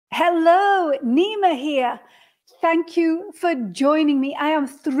Hello, Nima here. Thank you for joining me. I am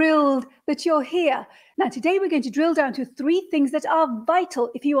thrilled that you're here. Now, today we're going to drill down to 3 things that are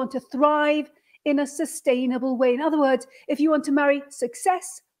vital if you want to thrive in a sustainable way. In other words, if you want to marry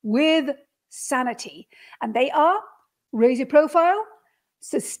success with sanity. And they are: raise your profile,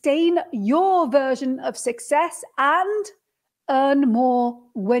 sustain your version of success, and earn more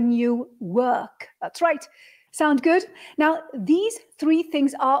when you work. That's right. Sound good? Now, these 3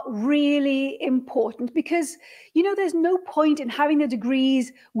 things are really important because, there's no point in having the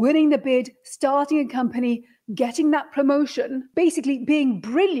degrees, winning the bid, starting a company, getting that promotion, basically being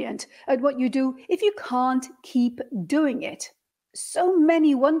brilliant at what you do if you can't keep doing it. So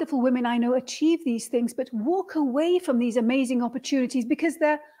many wonderful women I know achieve these things, but walk away from these amazing opportunities because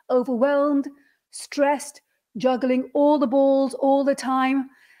they're overwhelmed, stressed, juggling all the balls all the time,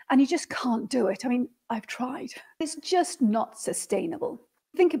 and you just can't do it. I mean, I've tried. It's just not sustainable.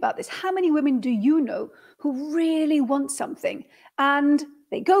 Think about this. How many women do you know who really want something and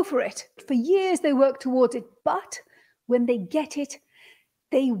they go for it? For years they work towards it, but when they get it,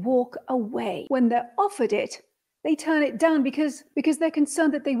 they walk away. When they're offered it, they turn it down because they're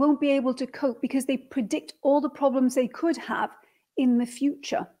concerned that they won't be able to cope, because they predict all the problems they could have in the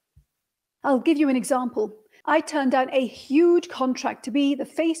future. I'll give you an example. I turned down a huge contract to be the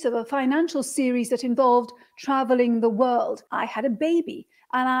face of a financial series that involved traveling the world. I had a baby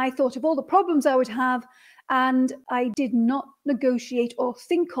and I thought of all the problems I would have, and I did not negotiate or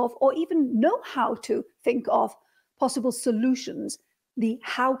think of, or even know how to think of, possible solutions. The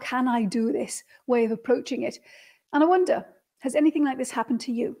how can I do this way of approaching it. And I wonder, has anything like this happened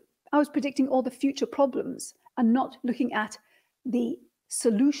to you? I was predicting all the future problems and not looking at the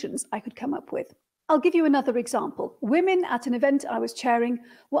solutions I could come up with. I'll give you another example. Women at an event I was chairing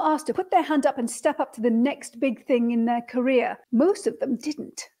were asked to put their hand up and step up to the next big thing in their career. Most of them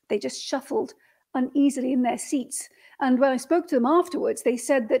didn't. They just shuffled uneasily in their seats. And when I spoke to them afterwards, they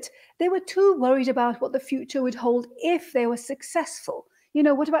said that they were too worried about what the future would hold if they were successful.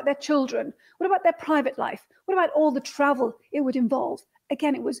 What about their children? What about their private life? What about all the travel it would involve?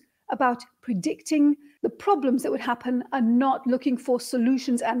 Again, it was about predicting the problems that would happen and not looking for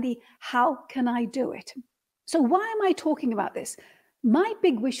solutions and the how can I do it. So why am I talking about this? My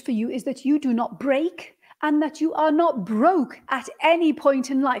big wish for you is that you do not break and that you are not broke at any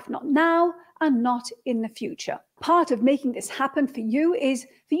point in life, not now and not in the future. Part of making this happen for you is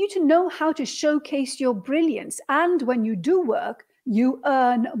for you to know how to showcase your brilliance, and when you do work, you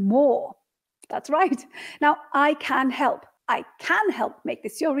earn more. That's right. Now, I can help. I can help make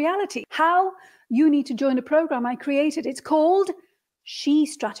this your reality. How? You need to join a program I created. It's called She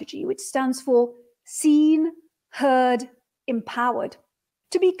Strategy, which stands for Seen, Heard, Empowered.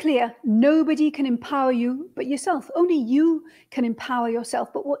 To be clear, nobody can empower you but yourself. Only you can empower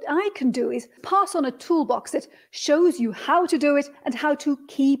yourself. But what I can do is pass on a toolbox that shows you how to do it and how to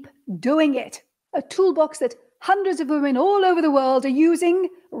keep doing it. A toolbox that hundreds of women all over the world are using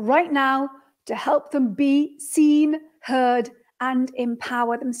right now to help them be seen, heard, and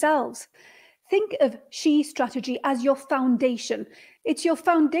empower themselves. Think of She Strategy as your foundation. It's your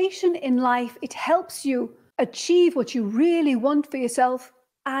foundation in life. It helps you achieve what you really want for yourself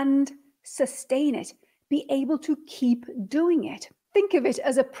and sustain it. Be able to keep doing it. Think of it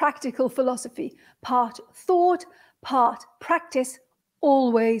as a practical philosophy. Part thought, part practice,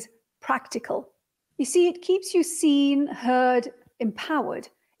 always practical. You see, it keeps you seen, heard, empowered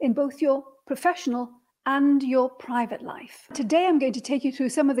in both your professional and your private life. Today, I'm going to take you through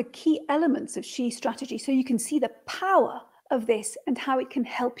some of the key elements of She Strategy so you can see the power of this and how it can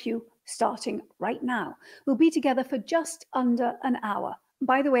help you starting right now. We'll be together for just under an hour.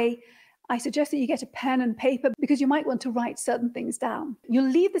 By the way, I suggest that you get a pen and paper because you might want to write certain things down.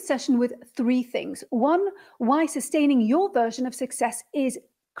 You'll leave the session with 3 things. 1, why sustaining your version of success is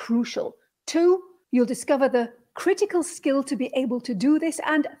crucial. 2, you'll discover the critical skill to be able to do this.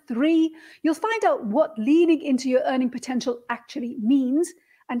 And 3, you'll find out what leaning into your earning potential actually means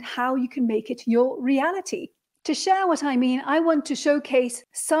and how you can make it your reality. To share what I mean, I want to showcase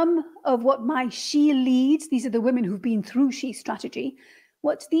some of what my She leads, these are the women who've been through She Strategy,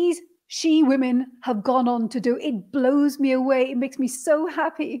 what these She women have gone on to do. It blows me away. It makes me so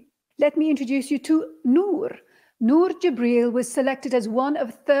happy. Let me introduce you to Noor. Noor Jibril was selected as one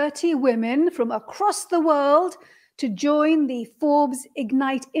of 30 women from across the world to join the Forbes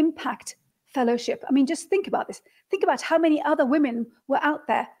Ignite Impact Fellowship. I mean, just think about this. Think about how many other women were out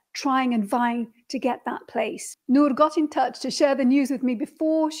there trying and vying to get that place. Noor got in touch to share the news with me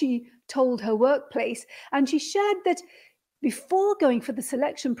before she told her workplace, and she shared that before going for the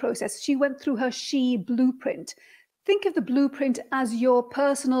selection process, she went through her She blueprint. Think of the blueprint as your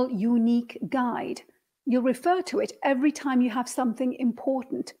personal, unique guide. You'll refer to it every time you have something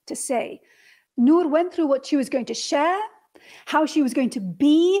important to say. Noor went through what she was going to share, how she was going to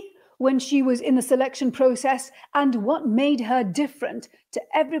be when she was in the selection process, and what made her different to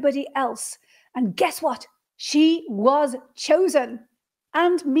everybody else. And guess what? She was chosen.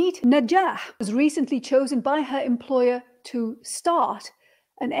 And meet Najah, was recently chosen by her employer to start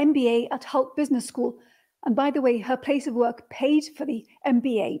an MBA at Hult Business School. And by the way, her place of work paid for the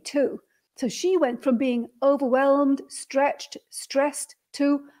MBA too. So she went from being overwhelmed, stretched, stressed,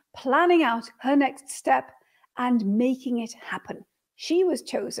 to planning out her next step and making it happen. She was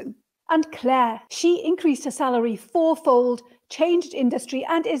chosen. And Claire, she increased her salary fourfold, changed industry,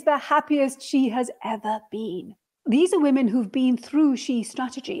 and is the happiest she has ever been. These are women who've been through She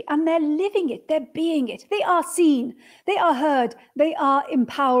Strategy, and they're living it, they're being it. They are seen, they are heard, they are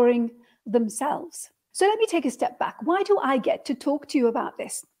empowering themselves. So let me take a step back. Why do I get to talk to you about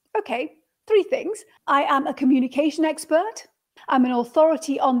this? Okay, 3 things. I am a communication expert. I'm an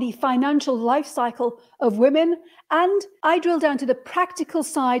authority on the financial life cycle of women, and I drill down to the practical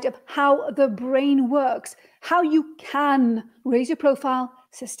side of how the brain works, how you can raise your profile,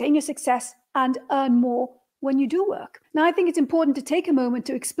 sustain your success, and earn more when you do work. Now, I think it's important to take a moment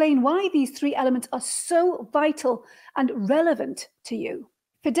to explain why these 3 elements are so vital and relevant to you.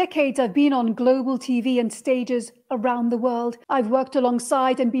 For decades, I've been on global TV and stages around the world. I've worked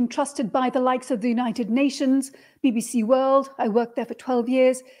alongside and been trusted by the likes of the United Nations, BBC World, I worked there for 12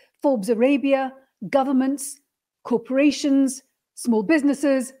 years, Forbes Arabia, governments, corporations, small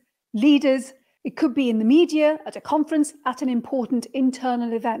businesses, leaders. It could be in the media, at a conference, at an important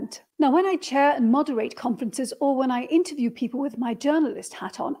internal event. Now, when I chair and moderate conferences or when I interview people with my journalist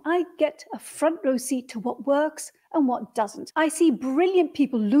hat on, I get a front row seat to what works and what doesn't. I see brilliant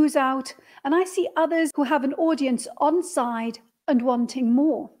people lose out, and I see others who have an audience on side and wanting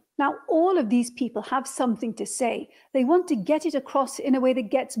more. Now, all of these people have something to say. They want to get it across in a way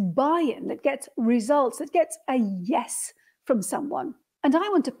that gets buy-in, that gets results, that gets a yes from someone. And I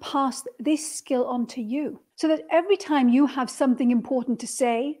want to pass this skill on to you so that every time you have something important to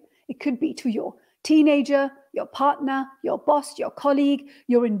say, it could be to your teenager, your partner, your boss, your colleague,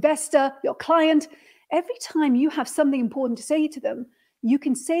 your investor, your client, every time you have something important to say to them, you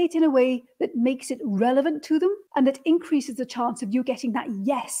can say it in a way that makes it relevant to them and that increases the chance of you getting that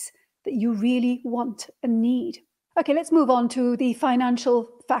yes that you really want and need. Okay, let's move on to the financial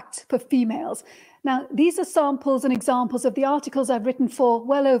facts for females. Now, these are samples and examples of the articles I've written for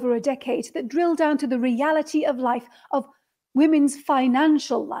well over a decade that drill down to the reality of life, of women's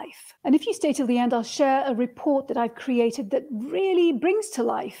financial life. And if you stay till the end, I'll share a report that I've created that really brings to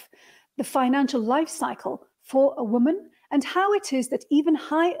life the financial life cycle for a woman and how it is that even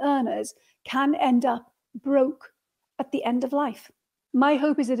high earners can end up broke at the end of life. My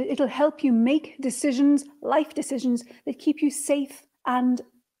hope is that it'll help you make decisions, life decisions, that keep you safe and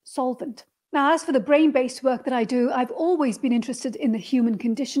solvent. Now, as for the brain-based work that I do, I've always been interested in the human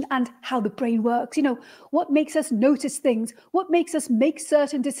condition and how the brain works. You know, what makes us notice things, what makes us make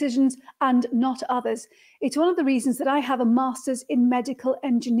certain decisions and not others. It's one of the reasons that I have a master's in medical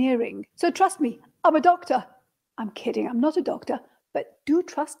engineering. So trust me, I'm a doctor. I'm kidding, I'm not a doctor, but do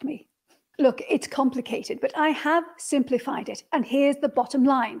trust me. Look, it's complicated, but I have simplified it. And here's the bottom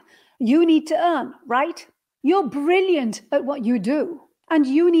line. You need to earn, right? You're brilliant at what you do. And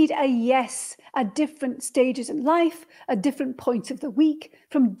you need a yes at different stages in life, at different points of the week,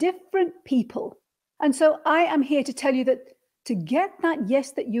 from different people. And so I am here to tell you that to get that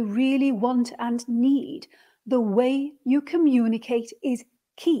yes that you really want and need, the way you communicate is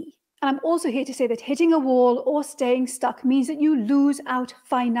key. And I'm also here to say that hitting a wall or staying stuck means that you lose out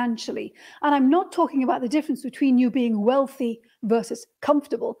financially. And I'm not talking about the difference between you being wealthy versus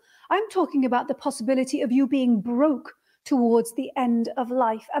comfortable. I'm talking about the possibility of you being broke towards the end of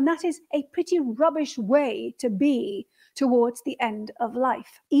life. And that is a pretty rubbish way to be towards the end of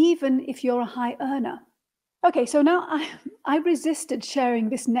life, even if you're a high earner. Okay, so now I resisted sharing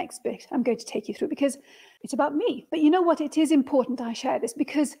this next bit I'm going to take you through because it's about me. But you know what? It is important I share this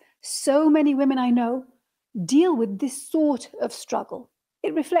because so many women I know deal with this sort of struggle.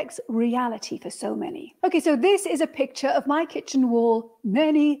 It reflects reality for so many. Okay, so this is a picture of my kitchen wall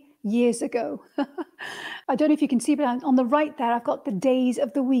many years ago. I don't know if you can see, but on the right there, I've got the days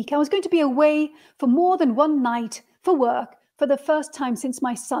of the week. I was going to be away for more than one night for work for the first time since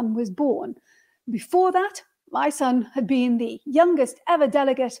my son was born. Before that, my son had been the youngest ever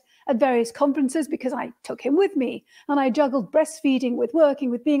delegate at various conferences because I took him with me and I juggled breastfeeding with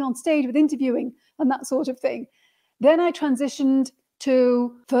working, with being on stage, with interviewing and that sort of thing. Then I transitioned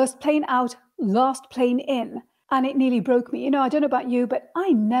to first plane out, last plane in. and it nearly broke me. I don't know about you, but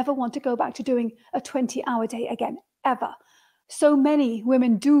I never want to go back to doing a 20-hour day again, ever. So many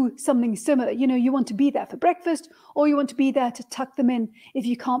women do something similar. You want to be there for breakfast, or you want to be there to tuck them in if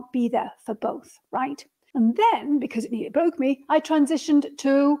you can't be there for both, right? And then, because it nearly broke me, I transitioned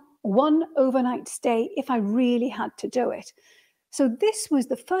to one overnight stay if I really had to do it. So this was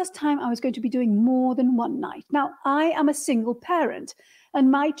the first time I was going to be doing more than one night. Now, I am a single parent, and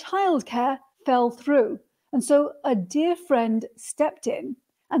my childcare fell through. And so a dear friend stepped in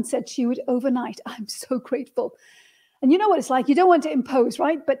and said she would overnight. I'm so grateful. And you know what it's like. You don't want to impose,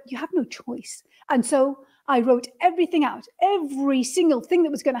 right? But you have no choice. And so I wrote everything out, every single thing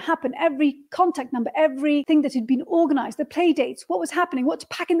that was going to happen, every contact number, everything that had been organized, the play dates, what was happening, what to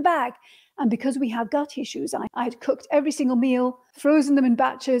pack in the bag. And because we have gut issues, I had cooked every single meal, frozen them in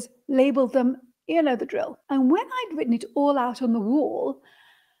batches, labeled them, you know the drill. And when I'd written it all out on the wall,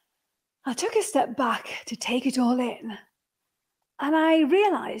 I took a step back to take it all in. And I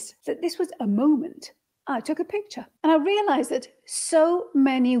realized that this was a moment. I took a picture, and I realized that so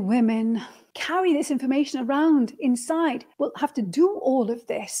many women carry this information around inside, will have to do all of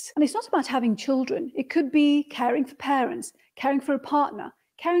this. And it's not about having children. It could be caring for parents, caring for a partner,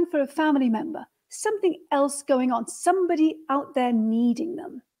 caring for a family member, something else going on, somebody out there needing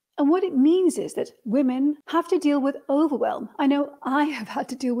them. And what it means is that women have to deal with overwhelm. I know I have had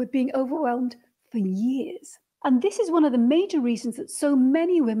to deal with being overwhelmed for years. And this is one of the major reasons that so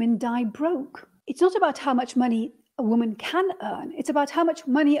many women die broke. It's not about how much money a woman can earn. It's about how much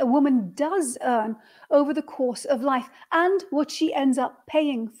money a woman does earn over the course of life and what she ends up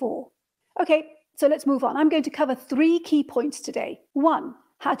paying for. Okay, so let's move on. I'm going to cover 3 key points today. 1,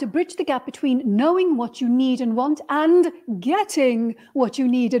 how to bridge the gap between knowing what you need and want and getting what you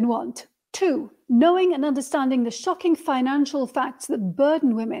need and want. 2, knowing and understanding the shocking financial facts that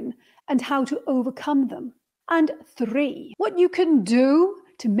burden women and how to overcome them. And 3, what you can do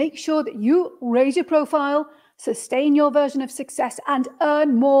to make sure that you raise your profile, sustain your version of success, and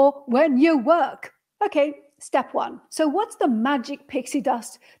earn more when you work. Okay, step 1. So what's the magic pixie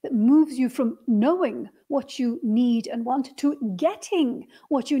dust that moves you from knowing what you need and want to getting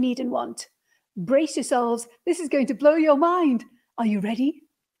what you need and want? Brace yourselves. This is going to blow your mind. Are you ready?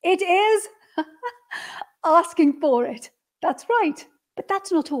 It is asking for it. That's right. But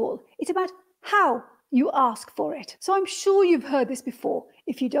that's not all. It's about how you ask for it. So I'm sure you've heard this before.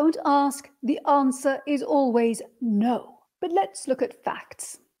 If you don't ask, the answer is always no. But let's look at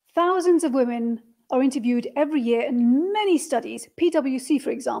facts. Thousands of women are interviewed every year in many studies. PwC,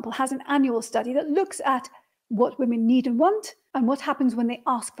 for example, has an annual study that looks at what women need and want and what happens when they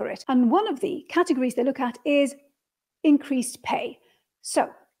ask for it. And one of the categories they look at is increased pay. So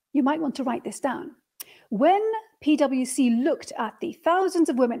you might want to write this down. When PwC looked at the thousands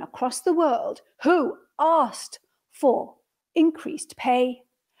of women across the world who asked for increased pay,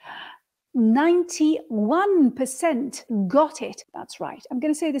 91% got it. That's right. I'm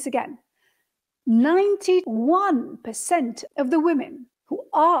going to say this again. 91% of the women who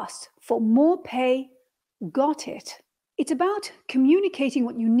asked for more pay got it. It's about communicating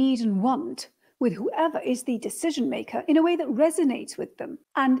what you need and want with whoever is the decision maker in a way that resonates with them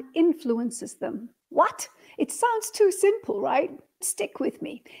and influences them. What? It sounds too simple, right? Stick with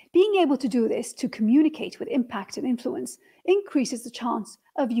me. Being able to do this, to communicate with impact and influence, increases the chance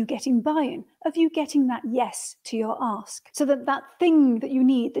of you getting buy-in, of you getting that yes to your ask, so that that thing that you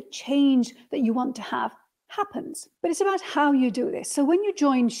need, the change that you want to have, happens. But it's about how you do this. So when you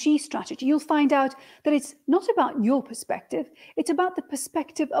join She Strategy, you'll find out that it's not about your perspective. It's about the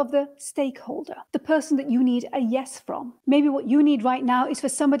perspective of the stakeholder, the person that you need a yes from. Maybe what you need right now is for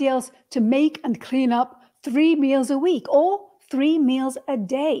somebody else to make and clean up 3 meals a week or 3 meals a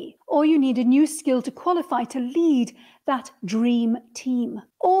day. Or you need a new skill to qualify to lead that dream team.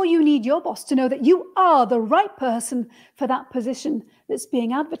 Or you need your boss to know that you are the right person for that position that's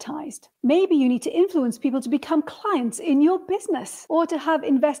being advertised. Maybe you need to influence people to become clients in your business, or to have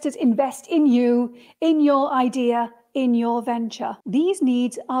investors invest in you, in your idea, in your venture. These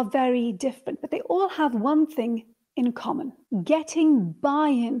needs are very different, but they all have one thing in common: getting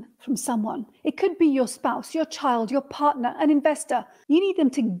buy-in from someone. It could be your spouse, your child, your partner, an investor. You need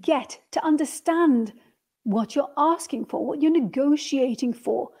them to get, to understand what you're asking for, what you're negotiating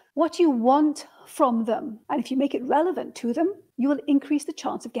for, what you want from them. And if you make it relevant to them, you will increase the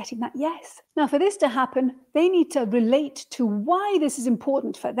chance of getting that yes. Now, for this to happen, they need to relate to why this is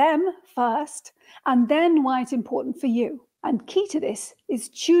important for them first, and then why it's important for you. And key to this is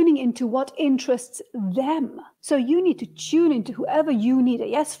tuning into what interests them. So you need to tune into whoever you need a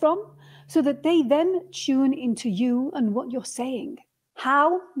yes from, so that they then tune into you and what you're saying.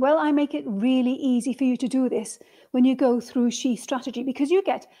 How? Well, I make it really easy for you to do this when you go through She Strategy, because you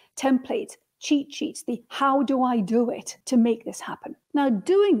get templates, cheat sheets, the how do I do it to make this happen. Now,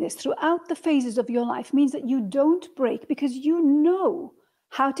 doing this throughout the phases of your life means that you don't break, because you know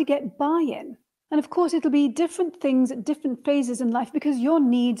how to get buy-in. And of course, it'll be different things at different phases in life, because your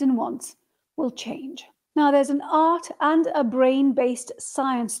needs and wants will change. Now, there's an art and a brain-based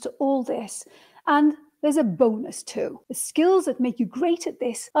science to all this, and there's a bonus too. The skills that make you great at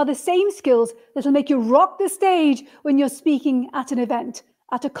this are the same skills that'll make you rock the stage when you're speaking at an event,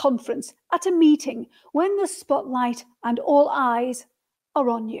 at a conference, at a meeting, when the spotlight and all eyes are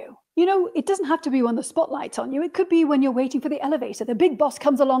on you. You know, it doesn't have to be when the spotlight's on you. It could be when you're waiting for the elevator. The big boss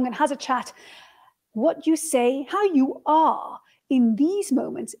comes along and has a chat. What you say, how you are in these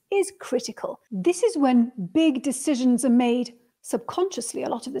moments is critical. This is when big decisions are made subconsciously a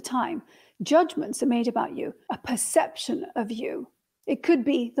lot of the time. Judgments are made about you, a perception of you. It could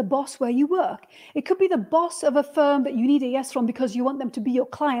be the boss where you work. It could be the boss of a firm that you need a yes from because you want them to be your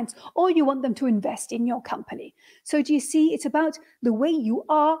clients, or you want them to invest in your company. So do you see, it's about the way you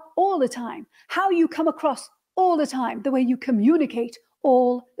are all the time, how you come across all the time, the way you communicate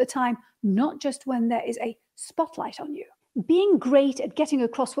all the time, not just when there is a spotlight on you. Being great at getting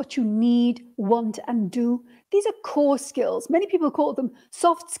across what you need, want, and do, these are core skills. Many people call them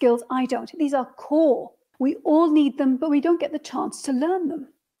soft skills. I don't. These are core. We all need them, but we don't get the chance to learn them.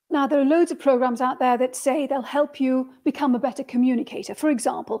 Now, there are loads of programs out there that say they'll help you become a better communicator. For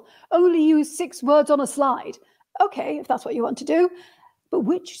example, only use 6 words on a slide. Okay, if that's what you want to do. But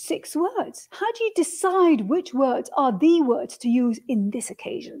which 6 words? How do you decide which words are the words to use in this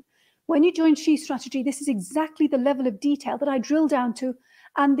occasion? When you join She Strategy, this is exactly the level of detail that I drill down to,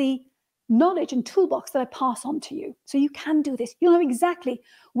 and the knowledge and toolbox that I pass on to you. So you can do this. You'll know exactly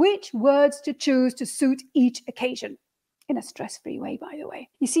which words to choose to suit each occasion, in a stress-free way, by the way.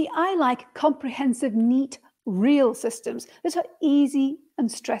 You see, I like comprehensive, neat, real systems that are easy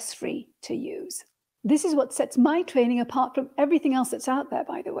and stress-free to use. This is what sets my training apart from everything else that's out there,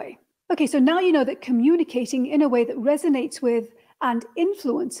 by the way. Okay, so now you know that communicating in a way that resonates with and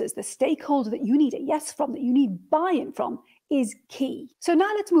influences the stakeholder that you need a yes from, that you need buy-in from, is key. So now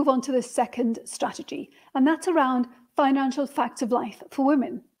let's move on to the second strategy, and that's around financial facts of life for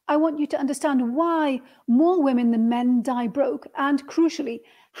women. I want you to understand why more women than men die broke, and crucially,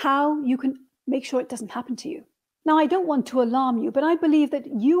 how you can make sure it doesn't happen to you. Now, I don't want to alarm you, but I believe that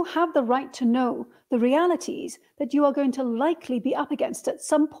you have the right to know the realities that you are going to likely be up against at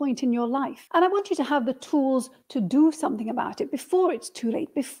some point in your life. And I want you to have the tools to do something about it before it's too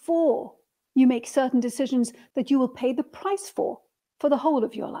late, before you make certain decisions that you will pay the price for the whole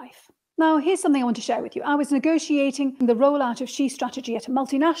of your life. Now, here's something I want to share with you. I was negotiating the rollout of She Strategy at a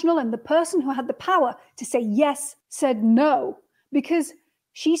multinational, and the person who had the power to say yes said no, because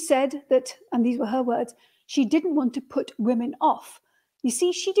she said that, and these were her words, she didn't want to put women off. You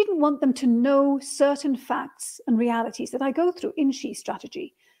see, she didn't want them to know certain facts and realities that I go through in She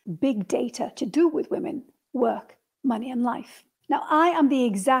Strategy. Big data to do with women, work, money, and life. Now, I am the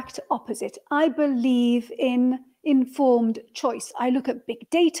exact opposite. I believe in informed choice. I look at big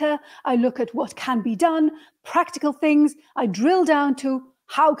data. I look at what can be done, practical things. I drill down to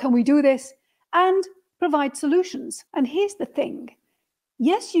how can we do this and provide solutions. And here's the thing.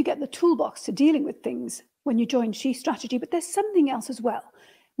 Yes, you get the toolbox to dealing with things when you join She Strategy, but there's something else as well.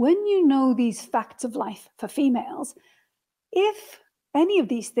 When you know these facts of life for females, if any of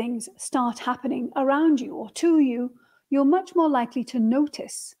these things start happening around you or to you, you're much more likely to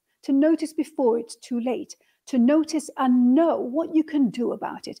notice before it's too late, to notice and know what you can do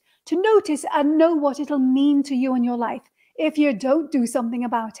about it, to notice and know what it'll mean to you in your life if you don't do something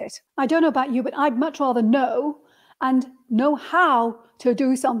about it. I don't know about you, but I'd much rather know and know how to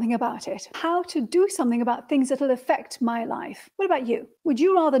do something about it. How to do something about things that will affect my life. What about you? Would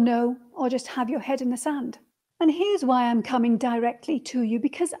you rather know or just have your head in the sand? And here's why I'm coming directly to you,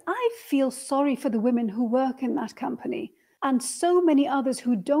 because I feel sorry for the women who work in that company and so many others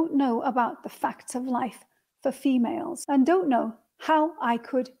who don't know about the facts of life for females and don't know how I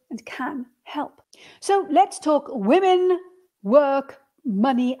could and can help. So let's talk women, work,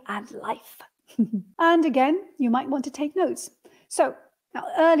 money, and life. And again, you might want to take notes. So now,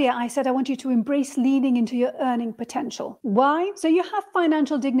 earlier I said I want you to embrace leaning into your earning potential. Why? So you have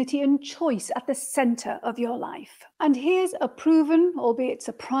financial dignity and choice at the center of your life. And here's a proven, albeit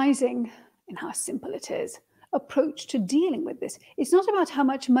surprising in how simple it is, approach to dealing with this. It's not about how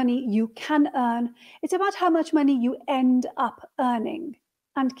much money you can earn. It's about how much money you end up earning.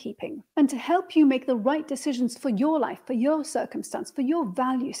 and keeping. And to help you make the right decisions for your life, for your circumstance, for your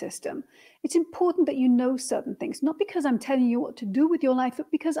value system, it's important that you know certain things, not because I'm telling you what to do with your life,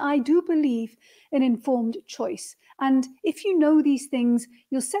 but because I do believe in informed choice. And if you know these things,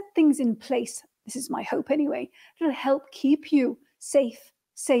 you'll set things in place, this is my hope anyway, that'll help keep you safe,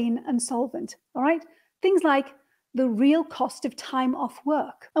 sane, and solvent. All right? Things like the real cost of time off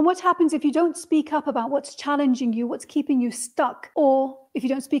work. And what happens if you don't speak up about what's challenging you, what's keeping you stuck, or if you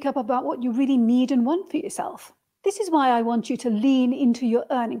don't speak up about what you really need and want for yourself? This is why I want you to lean into your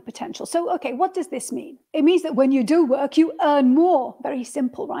earning potential. So, okay, what does this mean? It means that when you do work, you earn more. Very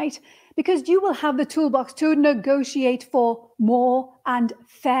simple, right? Because you will have the toolbox to negotiate for more and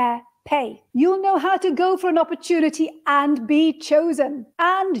fair pay. You'll know how to go for an opportunity and be chosen.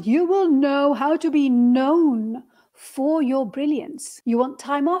 And you will know how to be known for your brilliance. You want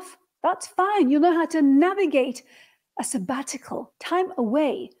time off? That's fine. You'll know how to navigate a sabbatical, time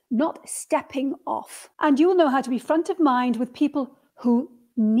away, not stepping off. And you'll know how to be front of mind with people who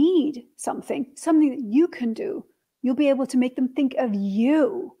need something that you can do. You'll be able to make them think of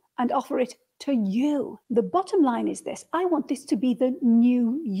you and offer it to you. The bottom line is this: I want this to be the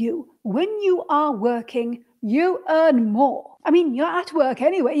new you. When you are working, you earn more. I mean, you're at work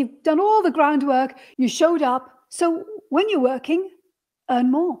anyway. You've done all the groundwork. You showed up. So when you're working,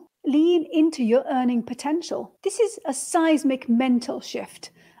 earn more. Lean into your earning potential. This is a seismic mental shift,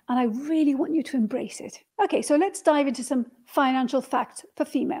 and I really want you to embrace it. Okay, so let's dive into some financial facts for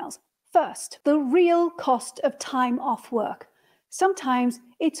females. First, the real cost of time off work. Sometimes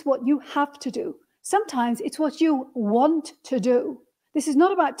it's what you have to do. Sometimes it's what you want to do. This is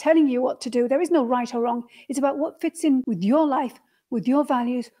not about telling you what to do. There is no right or wrong. It's about what fits in with your life, with your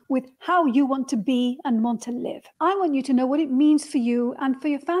values, with how you want to be and want to live. I want you to know what it means for you and for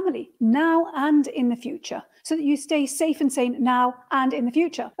your family, now and in the future, so that you stay safe and sane now and in the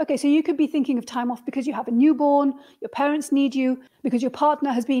future. Okay, so you could be thinking of time off because you have a newborn, your parents need you, because your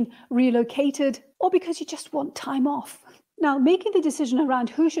partner has been relocated, or because you just want time off. Now, making the decision around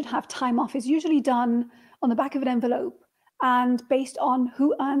who should have time off is usually done on the back of an envelope and based on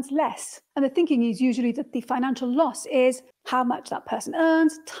who earns less. And the thinking is usually that the financial loss is how much that person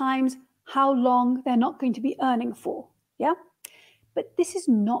earns times how long they're not going to be earning for. Yeah? But this is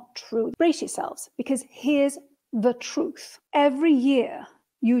not true. Brace yourselves, because here's the truth. Every year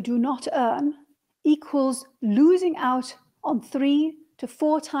you do not earn equals losing out on 3 to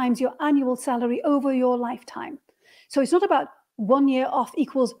 4 times your annual salary over your lifetime. So it's not about 1 year off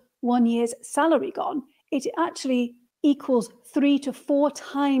equals 1 year's salary gone. It actually equals 3 to 4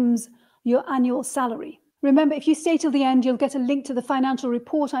 times your annual salary. Remember, if you stay till the end, you'll get a link to the financial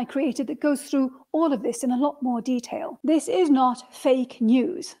report I created that goes through all of this in a lot more detail. This is not fake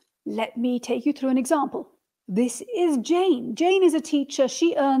news. Let me take you through an example. This is Jane. Jane is a teacher.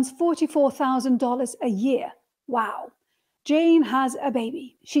 She earns $44,000 a year. Wow. Jane has a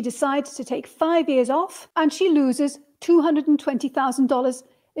baby. She decides to take 5 years off and she loses $220,000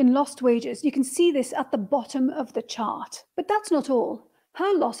 in lost wages. You can see this at the bottom of the chart. But that's not all.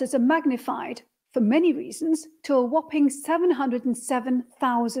 Her losses are magnified for many reasons to a whopping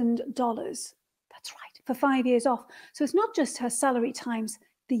 $707,000. That's right, for 5 years off. So it's not just her salary times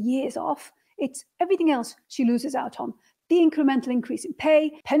the years off, it's everything else she loses out on. The incremental increase in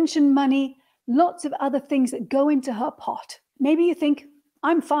pay, pension money, lots of other things that go into her pot. Maybe you think,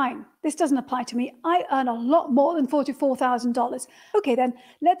 I'm fine. This doesn't apply to me. I earn a lot more than $44,000. Okay, then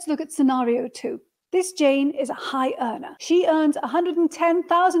let's look at scenario 2. This Jane is a high earner. She earns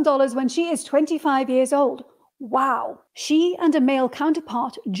 $110,000 when she is 25 years old. Wow. She and a male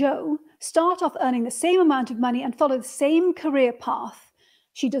counterpart, Joe, start off earning the same amount of money and follow the same career path.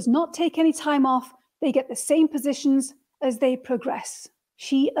 She does not take any time off. They get the same positions as they progress.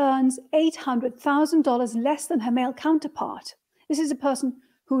 She earns $800,000 less than her male counterpart. This is a person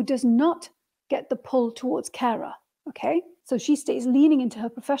who does not get the pull towards carer, okay? So she stays leaning into her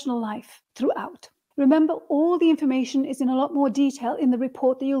professional life throughout. Remember, all the information is in a lot more detail in the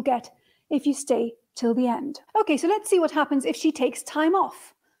report that you'll get if you stay till the end. Okay, so let's see what happens if she takes time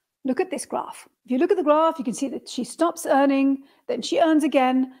off. Look at this graph. If you look at the graph, you can see that she stops earning, then she earns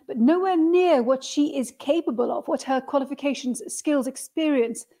again, but nowhere near what she is capable of, what her qualifications, skills,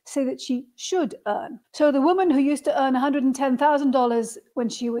 experience say that she should earn. So the woman who used to earn $110,000 when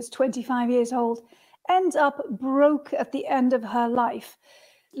she was 25 years old ends up broke at the end of her life.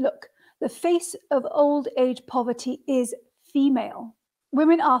 Look, the face of old age poverty is female.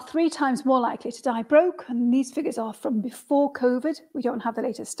 Women are 3 times more likely to die broke, and these figures are from before COVID. We don't have the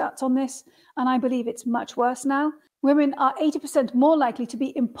latest stats on this, and I believe it's much worse now. Women are 80% more likely to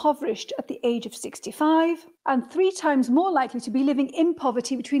be impoverished at the age of 65, and 3 times more likely to be living in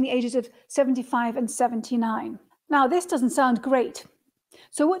poverty between the ages of 75 and 79. Now, this doesn't sound great.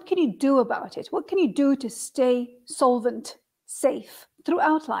 So what can you do about it? What can you do to stay solvent, safe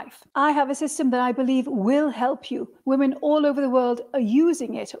throughout life? I have a system that I believe will help you. Women all over the world are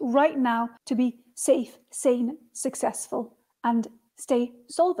using it right now to be safe, sane, successful, and stay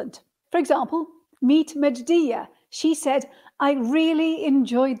solvent. For example, meet Meddia. She said, I really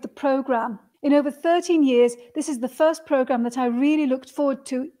enjoyed the program. In over 13 years, this is the first program that I really looked forward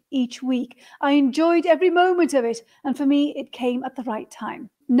to each week. I enjoyed every moment of it, and for me, it came at the right time.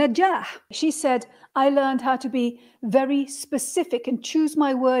 Najah, she said, I learned how to be very specific and choose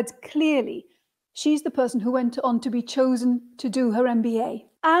my words clearly. She's the person who went on to be chosen to do her MBA.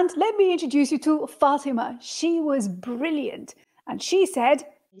 And let me introduce you to Fatima. She was brilliant. And she said,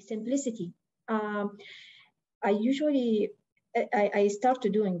 simplicity. I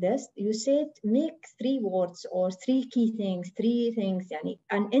started doing this. You said make 3 words or 3 key things, 3 things,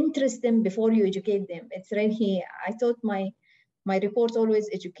 and interest them before you educate them. It's really, I thought my reports always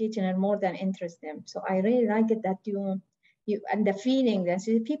educational more than interest them. So I really like it that you and the feeling, that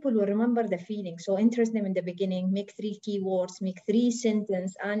people will remember the feeling. So interest them in the beginning, make 3 keywords, make 3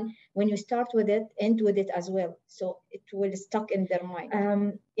 sentences, and when you start with it, end with it as well. So it will stuck in their mind.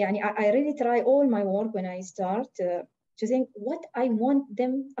 I really try all my work when I start to think what I want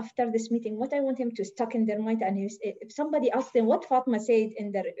them after this meeting, what I want them to stuck in their mind. And if somebody asks them what Fatma said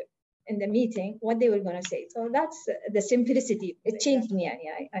in the meeting, what they were going to say. So that's the simplicity. It changed me.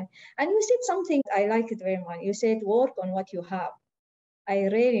 And you said something, I like it very much. You said work on what you have. I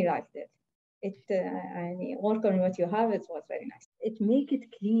really liked it. Work on what you have, it was very nice. It make it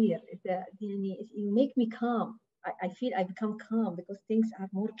clear. You make me calm. I feel I become calm because things are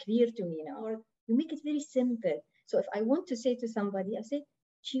more clear to me now. Or you make it very simple. So if I want to say to somebody, I say,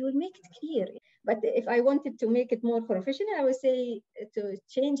 she will make it clear. But if I wanted to make it more professional, I would say to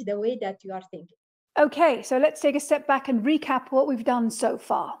change the way that you are thinking. Okay, so let's take a step back and recap what we've done so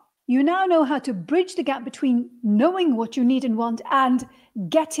far. You now know how to bridge the gap between knowing what you need and want and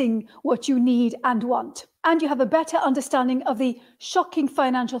getting what you need and want. And you have a better understanding of the shocking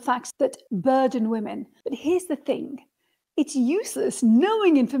financial facts that burden women. But here's the thing. It's useless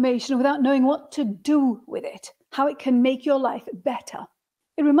knowing information without knowing what to do with it, how it can make your life better.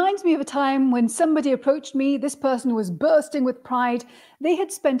 It reminds me of a time when somebody approached me. This person was bursting with pride. They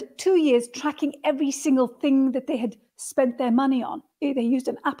had spent 2 years tracking every single thing that they had spent their money on. They used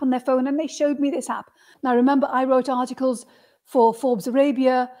an app on their phone and they showed me this app. Now, remember, I wrote articles for Forbes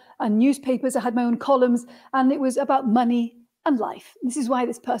Arabia and newspapers. I had my own columns, and it was about money and life. This is why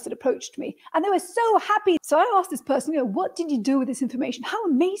this person approached me. And they were so happy. So I asked this person, what did you do with this information? How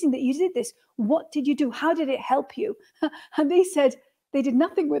amazing that you did this. What did you do? How did it help you? And they said they did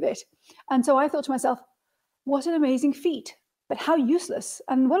nothing with it. And so I thought to myself, what an amazing feat, but how useless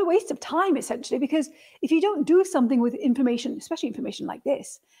and what a waste of time, essentially, because if you don't do something with information, especially information like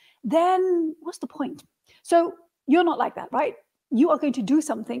this, then what's the point? So you're not like that, right? You are going to do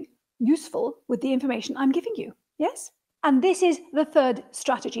something useful with the information I'm giving you. Yes? And this is the third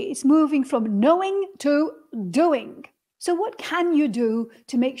strategy. It's moving from knowing to doing. So what can you do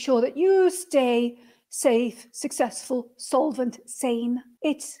to make sure that you stay safe, successful, solvent, sane?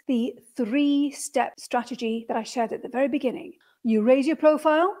 It's the 3-step strategy that I shared at the very beginning. You raise your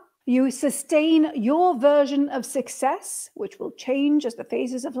profile, you sustain your version of success, which will change as the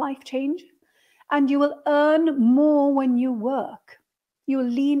phases of life change, and you will earn more when you work. You will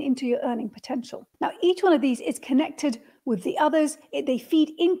lean into your earning potential. Now, each one of these is connected with the others. They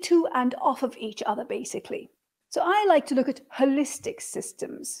feed into and off of each other, basically. So I like to look at holistic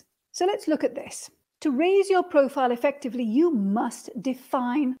systems. So let's look at this. To raise your profile effectively, you must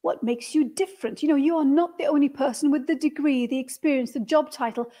define what makes you different. You are not the only person with the degree, the experience, the job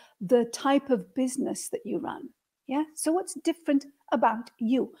title, the type of business that you run. Yeah. So what's different about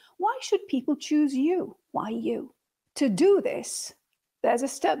you? Why should people choose you? Why you? To do this, there's a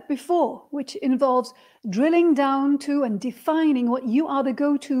step before, which involves drilling down to and defining what you are the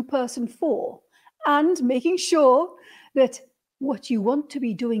go-to person for, and making sure that what you want to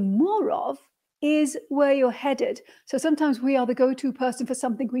be doing more of is where you're headed. So sometimes we are the go-to person for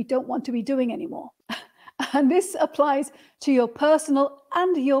something we don't want to be doing anymore. And this applies to your personal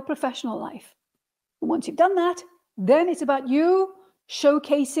and your professional life. Once you've done that, then it's about you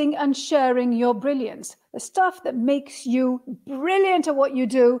showcasing and sharing your brilliance, the stuff that makes you brilliant at what you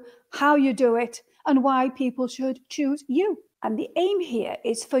do, how you do it, and why people should choose you. And the aim here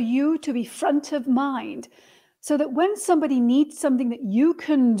is for you to be front of mind so that when somebody needs something that you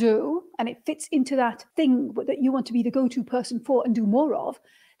can do and it fits into that thing that you want to be the go-to person for and do more of,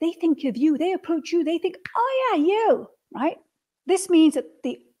 they think of you, they approach you, they think, oh yeah, you, right? This means that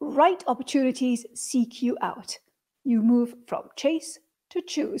the right opportunities seek you out. You move from chase to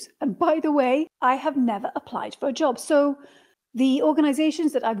choose. And by the way, I have never applied for a job. So the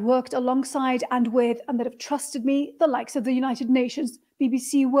organizations that I've worked alongside and with and that have trusted me, the likes of the United Nations,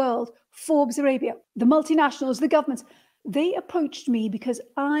 BBC World, Forbes Arabia, the multinationals, the governments, they approached me because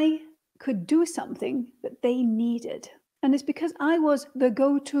I could do something that they needed. And it's because I was the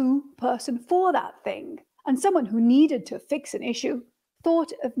go-to person for that thing. And someone who needed to fix an issue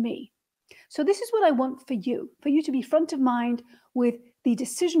thought of me. So this is what I want for you to be front of mind with the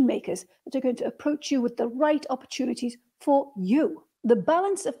decision makers that are going to approach you with the right opportunities for you. The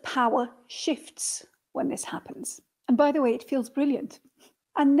balance of power shifts when this happens. And by the way, it feels brilliant.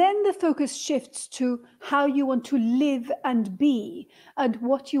 And then the focus shifts to how you want to live and be and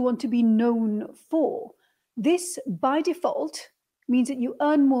what you want to be known for. This, by default, means that you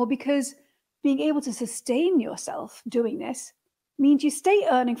earn more because being able to sustain yourself doing this means you stay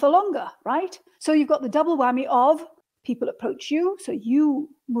earning for longer, right? So you've got the double whammy of people approach you, so you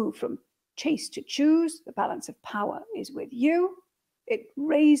move from chase to choose. The balance of power is with you. It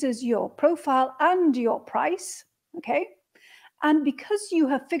raises your profile and your price, okay? And because you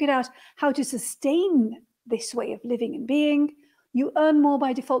have figured out how to sustain this way of living and being, you earn more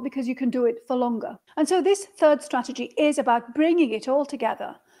by default because you can do it for longer. And so this third strategy is about bringing it all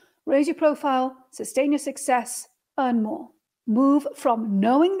together. Raise your profile, sustain your success, earn more. Move from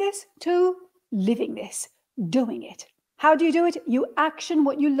knowing this to living this, doing it. How do you do it? You action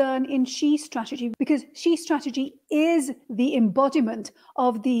what you learn in She Strategy, because She Strategy is the embodiment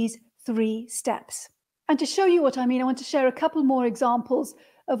of these 3 steps. And to show you what I mean, I want to share a couple more examples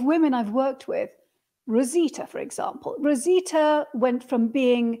of women I've worked with. Rosita, for example. Rosita went from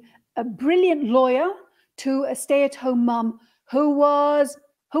being a brilliant lawyer to a stay-at-home mum who was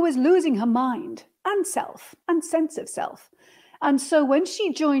losing her mind and self and sense of self. And so when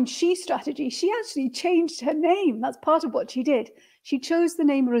she joined She Strategy, she actually changed her name. That's part of what she did. She chose the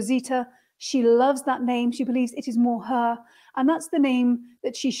name Rosita. She loves that name. She believes it is more her. And that's the name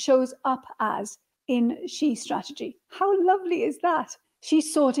that she shows up as in She Strategy. How lovely is that?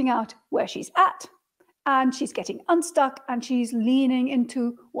 She's sorting out where she's at, and she's getting unstuck, and she's leaning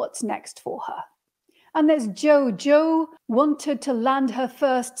into what's next for her. And there's Jo. Jo wanted to land her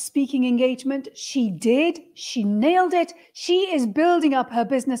first speaking engagement. She did. She nailed it. She is building up her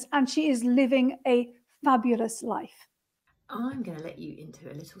business and she is living a fabulous life. I'm going to let you into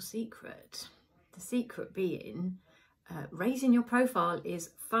a little secret. The secret being raising your profile is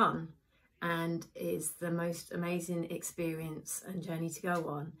fun and is the most amazing experience and journey to go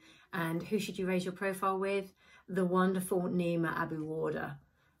on. And who should you raise your profile with? The wonderful Nima Abu Wardeh.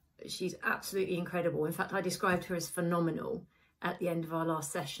 She's absolutely incredible. In fact, I described her as phenomenal at the end of our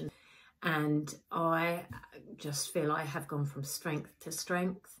last session. And I just feel I have gone from strength to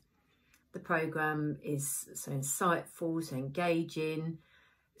strength. The programme is so insightful, so engaging,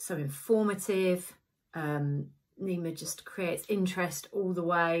 so informative. Nima just creates interest all the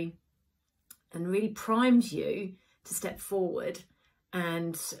way and really primes you to step forward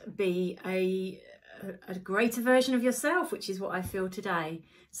and be a greater version of yourself, which is what I feel today.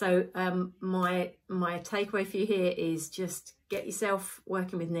 So my takeaway for you here is just get yourself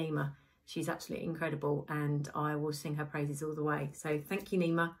working with Nima. She's absolutely incredible and I will sing her praises all the way. So thank you,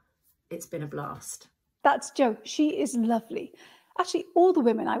 Nima. It's been a blast. That's Jo. She is lovely. Actually, all the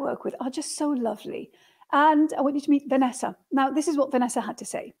women I work with are just so lovely. And I want you to meet Vanessa. Now, this is what Vanessa had to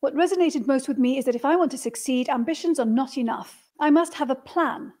say. What resonated most with me is that if I want to succeed, ambitions are not enough. I must have a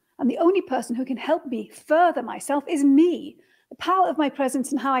plan. And the only person who can help me further myself is me. The power of my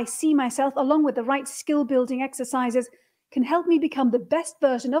presence and how I see myself, along with the right skill building exercises, can help me become the best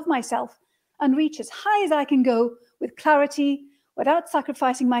version of myself and reach as high as I can go with clarity, without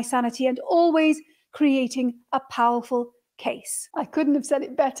sacrificing my sanity, and always creating a powerful case. I couldn't have said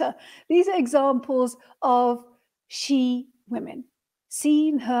it better. These are examples of she women,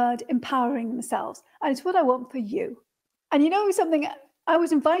 seen, heard, empowering themselves. And it's what I want for you. And you know something? I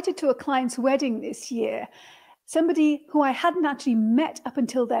was invited to a client's wedding this year, somebody who I hadn't actually met up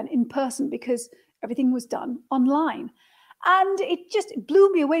until then in person because everything was done online. And it just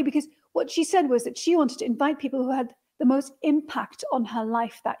blew me away because what she said was that she wanted to invite people who had the most impact on her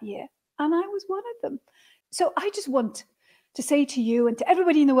life that year. And I was one of them. So I just want to say to you and to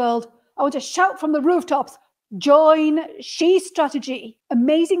everybody in the world, I want to shout from the rooftops, Join She Strategy.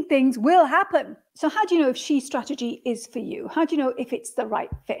 Amazing things will happen. So how do you know if She Strategy is for you? How do you know if it's the right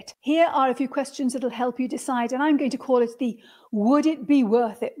fit? Here are a few questions that'll help you decide, and I'm going to call it the would it be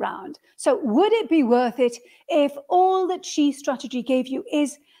worth it round. So would it be worth it if all that She Strategy gave you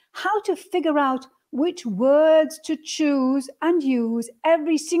is how to figure out which words to choose and use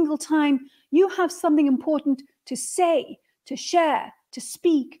every single time you have something important to say, to share, to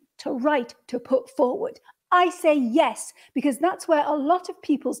speak, to write, to put forward? I say yes, because that's where a lot of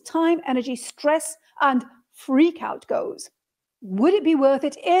people's time, energy, stress, and freak out goes. Would it be worth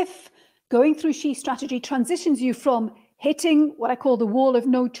it if going through She Strategy transitions you from hitting what I call the wall of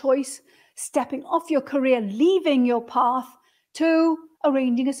no choice, stepping off your career, leaving your path, to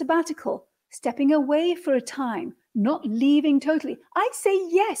arranging a sabbatical, stepping away for a time, not leaving totally? I say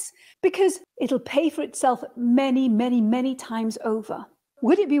yes, because it'll pay for itself many, many, many times over.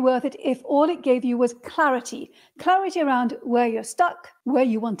 Would it be worth it if all it gave you was clarity? Clarity around where you're stuck, where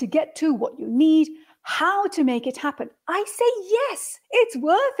you want to get to, what you need, how to make it happen? I say yes, it's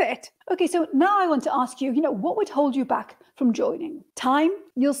worth it. Okay, so now I want to ask you, what would hold you back from joining? Time,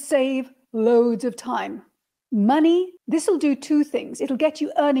 you'll save loads of time. Money, this will do two things. It'll get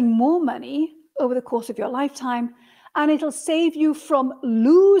you earning more money over the course of your lifetime, and it'll save you from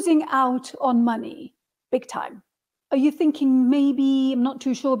losing out on money big time. Are you thinking maybe I'm not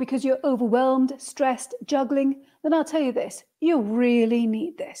too sure because you're overwhelmed, stressed, juggling? Then I'll tell you this, you really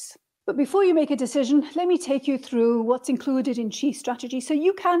need this. But before you make a decision, let me take you through what's included in She Strategy so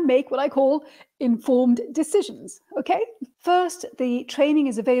you can make what I call informed decisions, okay? First, the training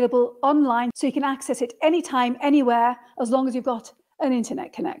is available online so you can access it anytime, anywhere, as long as you've got an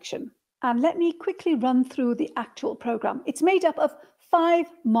internet connection. And let me quickly run through the actual program. It's made up of 5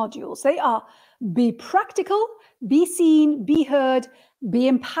 modules. They are be practical, be seen, be heard, be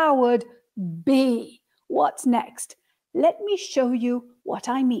empowered, be. What's next? Let me show you what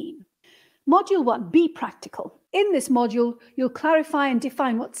I mean. Module 1, be practical. In this module, you'll clarify and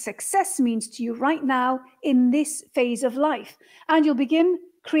define what success means to you right now in this phase of life, and you'll begin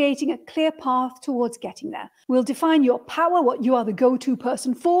creating a clear path towards getting there. We'll define your power, what you are the go-to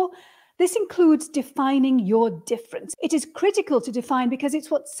person for. This includes defining your difference. It is critical to define because it's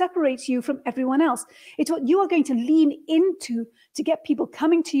what separates you from everyone else. It's what you are going to lean into to get people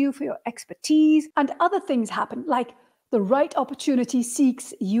coming to you for your expertise, and other things happen, like the right opportunity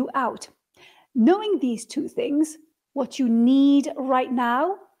seeks you out. Knowing these two things, what you need right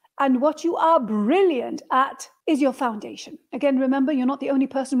now and what you are brilliant at, is your foundation. Again, remember, you're not the only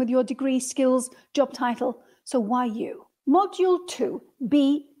person with your degree, skills, job title, so why you? Module 2,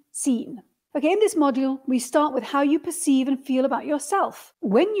 be seen. Okay, in this module, we start with how you perceive and feel about yourself.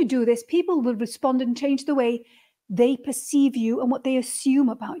 When you do this, people will respond and change the way they perceive you and what they assume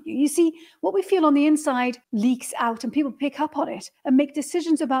about you. You see, what we feel on the inside leaks out, and people pick up on it and make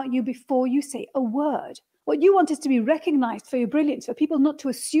decisions about you before you say a word. What you want is to be recognized for your brilliance, for people not to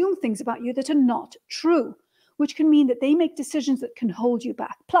assume things about you that are not true, which can mean that they make decisions that can hold you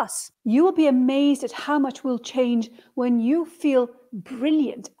back. Plus, you will be amazed at how much will change when you feel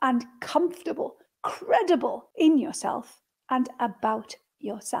brilliant and comfortable, credible in yourself and about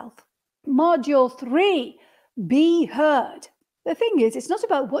yourself. Module 3, be heard. The thing is, it's not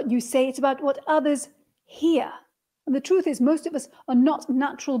about what you say, it's about what others hear. And the truth is, most of us are not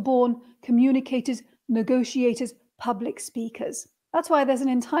natural-born communicators, negotiators, public speakers. That's why there's an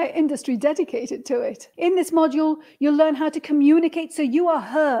entire industry dedicated to it. In this module, you'll learn how to communicate so you are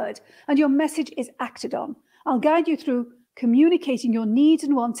heard and your message is acted on. I'll guide you through communicating your needs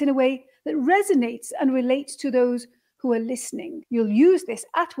and wants in a way that resonates and relates to those who are listening. You'll use this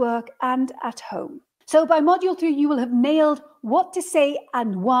at work and at home. So by module 3, you will have nailed what to say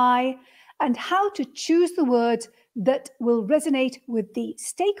and why, and how to choose the words that will resonate with the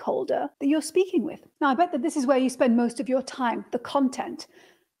stakeholder that you're speaking with. Now, I bet that this is where you spend most of your time, the content,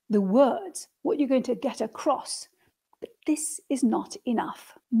 the words, what you're going to get across. But this is not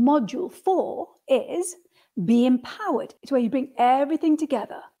enough. Module 4 is be empowered. It's where you bring everything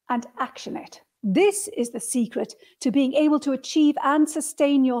together and action it. This is the secret to being able to achieve and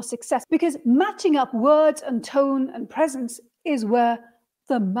sustain your success, because matching up words and tone and presence is where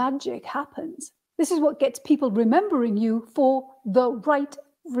the magic happens. This is what gets people remembering you for the right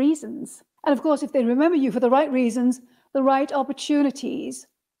reasons. And of course, if they remember you for the right reasons, the right opportunities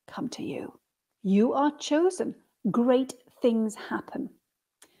come to you. You are chosen. Great things happen.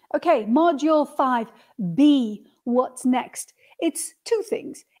 Okay, module 5, be what's next. It's 2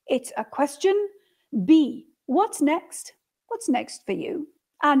 things. It's a question, be what's next? What's next for you?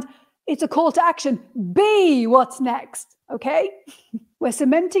 And it's a call to action, be what's next, okay? We're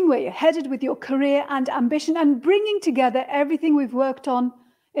cementing where you're headed with your career and ambition and bringing together everything we've worked on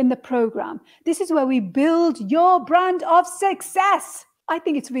in the program. This is where we build your brand of success. I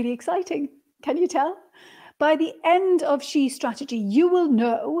think it's really exciting. Can you tell? By the end of She Strategy, you will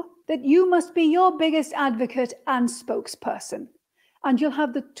know that you must be your biggest advocate and spokesperson. And you'll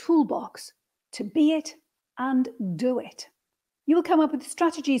have the toolbox to be it and do it. You will come up with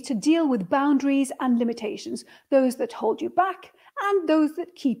strategies to deal with boundaries and limitations, those that hold you back and those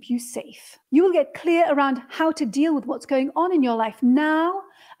that keep you safe. You will get clear around how to deal with what's going on in your life now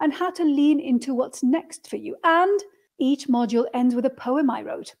and how to lean into what's next for you. And each module ends with a poem I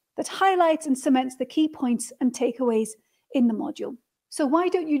wrote that highlights and cements the key points and takeaways in the module. So why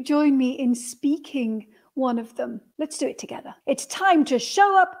don't you join me in speaking one of them? Let's do it together. It's time to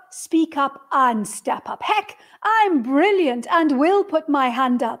show up, speak up, and step up. Heck, I'm brilliant and will put my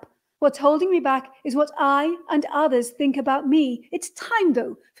hand up. What's holding me back is what I and others think about me. It's time,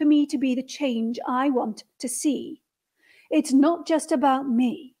 though, for me to be the change I want to see. It's not just about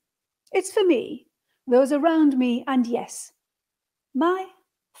me. It's for me, those around me, and yes, my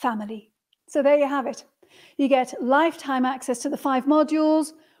family. So there you have it. You get lifetime access to the 5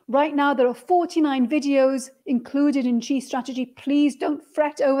 modules. Right now, there are 49 videos included in She Strategy. Please don't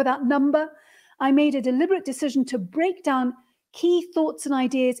fret over that number. I made a deliberate decision to break down key thoughts and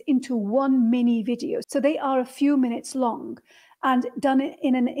ideas into one mini video. So they are a few minutes long and done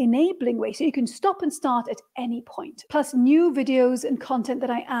in an enabling way. So you can stop and start at any point. Plus new videos and content that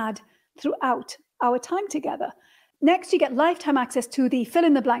I add throughout our time together. Next, you get lifetime access to the fill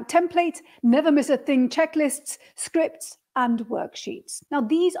in the blank templates, never miss a thing checklists, scripts, and worksheets. Now,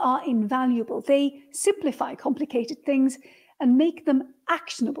 these are invaluable. They simplify complicated things and make them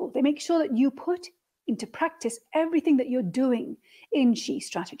actionable. They make sure that you put into practice everything that you're doing in She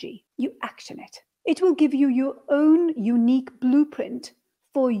Strategy. You action it. It will give you your own unique blueprint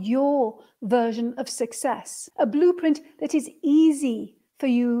for your version of success. A blueprint that is easy for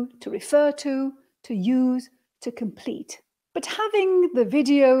you to refer to use, to complete. But having the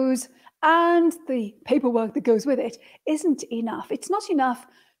videos and the paperwork that goes with it isn't enough. It's not enough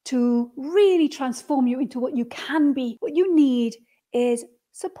to really transform you into what you can be. What you need is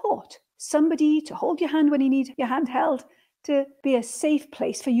support. Somebody to hold your hand when you need your hand held, to be a safe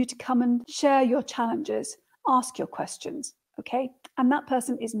place for you to come and share your challenges, ask your questions, okay? And that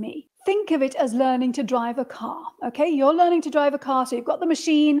person is me. Think of it as learning to drive a car, okay? You're learning to drive a car, so you've got the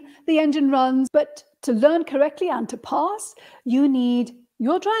machine, the engine runs, but to learn correctly and to pass, you need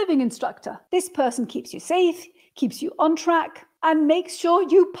your driving instructor. This person keeps you safe, keeps you on track, and makes sure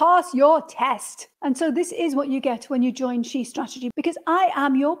you pass your test. And so this is what you get when you join She Strategy, because I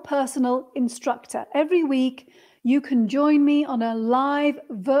am your personal instructor. Every week, you can join me on a live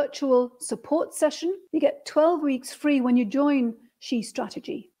virtual support session. You get 12 weeks free when you join She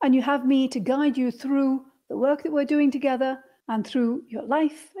Strategy. And you have me to guide you through the work that we're doing together and through your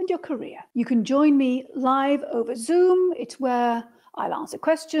life and your career. You can join me live over Zoom. It's where I'll answer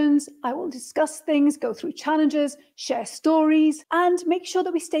questions, I will discuss things, go through challenges, share stories, and make sure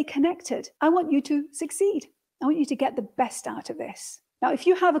that we stay connected. I want you to succeed. I want you to get the best out of this. Now, if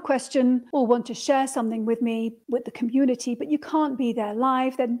you have a question or want to share something with me, with the community, but you can't be there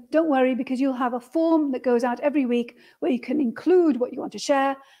live, then don't worry, because you'll have a form that goes out every week where you can include what you want to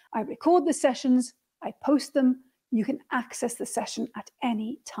share. I record the sessions, I post them. You can access the session at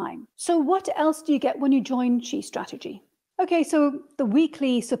any time. So what else do you get when you join She Strategy? Okay, so the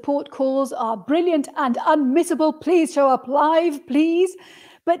weekly support calls are brilliant and unmissable. Please show up live, please.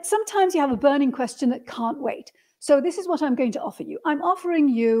 But sometimes you have a burning question that can't wait. So this is what I'm going to offer you. I'm offering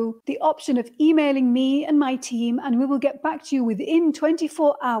you the option of emailing me and my team, and we will get back to you within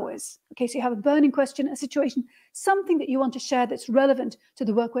 24 hours. Okay, so you have a burning question, a situation, something that you want to share that's relevant to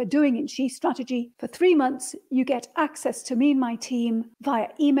the work we're doing in She Strategy. For 3 months, you get access to me and my team via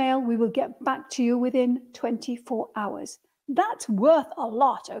email. We will get back to you within 24 hours. That's worth a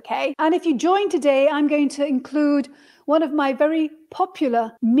lot, okay? And if you join today, I'm going to include one of my very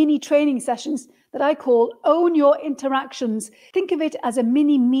popular mini training sessions that I call Own Your Interactions. Think of it as a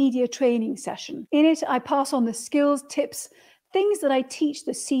mini media training session. In it, I pass on the skills, tips, things that I teach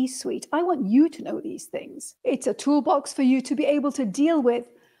the C-suite. I want you to know these things. It's a toolbox for you to be able to deal with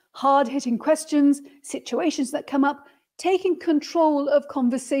hard-hitting questions, situations that come up, taking control of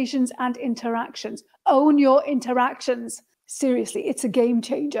conversations and interactions. Own your interactions. Seriously, it's a game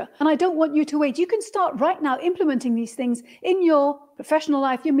changer. And I don't want you to wait. You can start right now implementing these things in your professional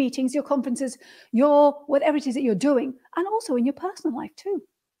life, your meetings, your conferences, your whatever it is that you're doing, and also in your personal life too.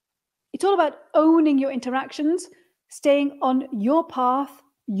 It's all about owning your interactions, staying on your path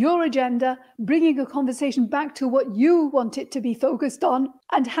your agenda, bringing a conversation back to what you want it to be focused on,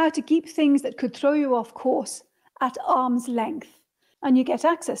 and how to keep things that could throw you off course at arm's length. And you get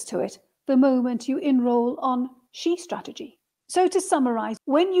access to it the moment you enroll on She Strategy. So to summarize,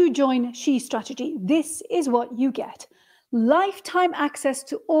 when you join She Strategy, this is what you get. Lifetime access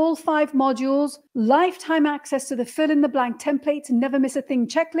to all 5 modules, lifetime access to the fill-in-the-blank templates and never miss a thing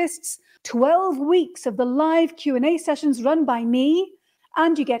checklists, 12 weeks of the live Q&A sessions run by me,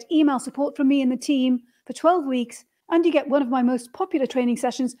 and you get email support from me and the team for 12 weeks, and you get one of my most popular training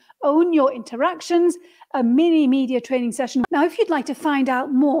sessions, Own Your Interactions, a mini media training session. Now, if you'd like to find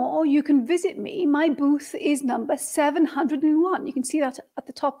out more, you can visit me. My booth is number 701. You can see that at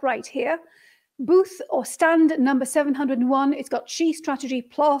the top right here. Booth or stand number 701. It's got She Strategy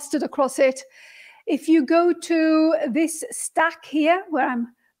plastered across it. If you go to this stack here, where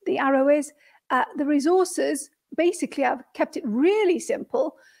the arrow is, the resources, basically I've kept it really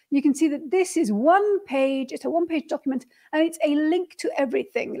simple. You can see that this is one page, it's a one-page document, and it's a link to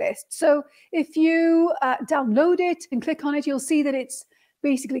everything list. So if you download it and click on it, you'll see that it's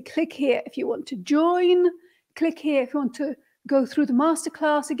basically click here if you want to join, click here if you want to go through the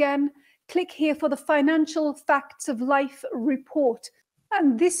masterclass again, click here for the Financial Facts of Life report.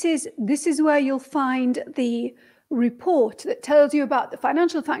 And this is where you'll find the report that tells you about the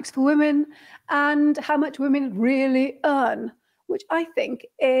financial facts for women and how much women really earn, which I think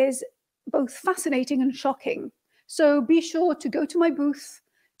is both fascinating and shocking. So be sure to go to my booth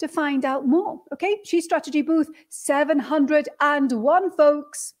to find out more. Okay, She Strategy booth 701,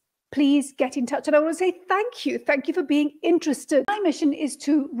 folks. Please get in touch. And I want to say thank you. Thank you for being interested. My mission is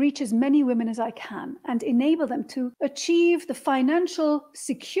to reach as many women as I can and enable them to achieve the financial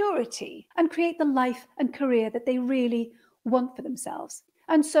security and create the life and career that they really want for themselves.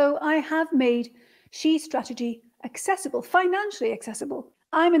 And so I have made She Strategy accessible, financially accessible.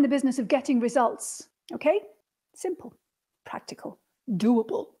 I'm in the business of getting results. Okay? Simple, practical,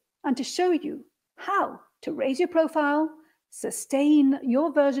 doable. And to show you how to raise your profile, sustain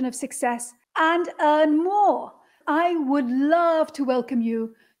your version of success, and earn more. I would love to welcome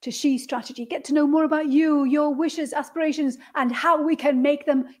you to She Strategy. Get to know more about you, your wishes, aspirations, and how we can make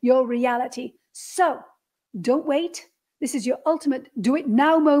them your reality. So don't wait. This is your ultimate do it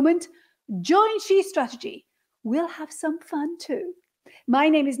now moment. Join She Strategy. We'll have some fun too. My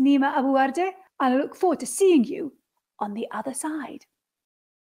name is Nima Abu Wardeh, and I look forward to seeing you on the other side.